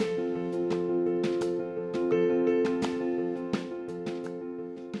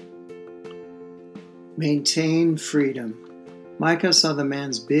Maintain freedom. Micah saw the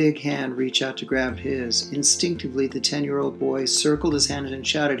man's big hand reach out to grab his. Instinctively, the 10-year-old boy circled his hand and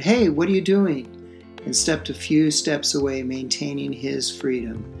shouted, "Hey, what are you doing?" and stepped a few steps away, maintaining his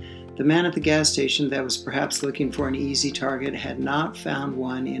freedom. The man at the gas station that was perhaps looking for an easy target had not found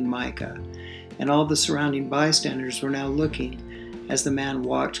one in Micah, and all the surrounding bystanders were now looking as the man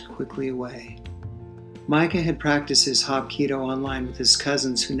walked quickly away. Micah had practiced his Hapkido online with his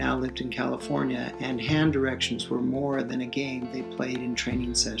cousins who now lived in California, and hand directions were more than a game they played in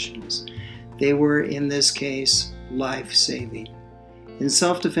training sessions. They were, in this case, life-saving. In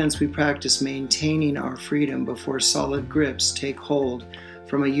self-defense, we practice maintaining our freedom before solid grips take hold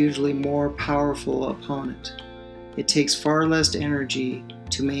from a usually more powerful opponent. It takes far less energy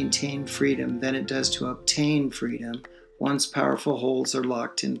to maintain freedom than it does to obtain freedom once powerful holds are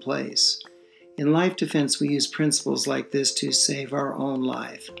locked in place. In life defense, we use principles like this to save our own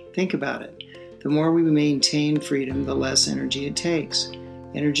life. Think about it. The more we maintain freedom, the less energy it takes.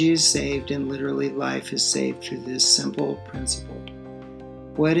 Energy is saved, and literally life is saved through this simple principle.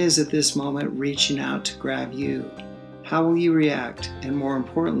 What is at this moment reaching out to grab you? How will you react? And more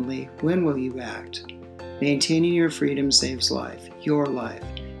importantly, when will you act? Maintaining your freedom saves life, your life.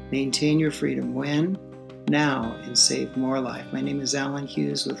 Maintain your freedom when? Now, and save more life. My name is Alan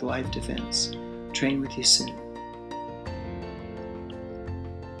Hughes with Life Defense. Train with you soon.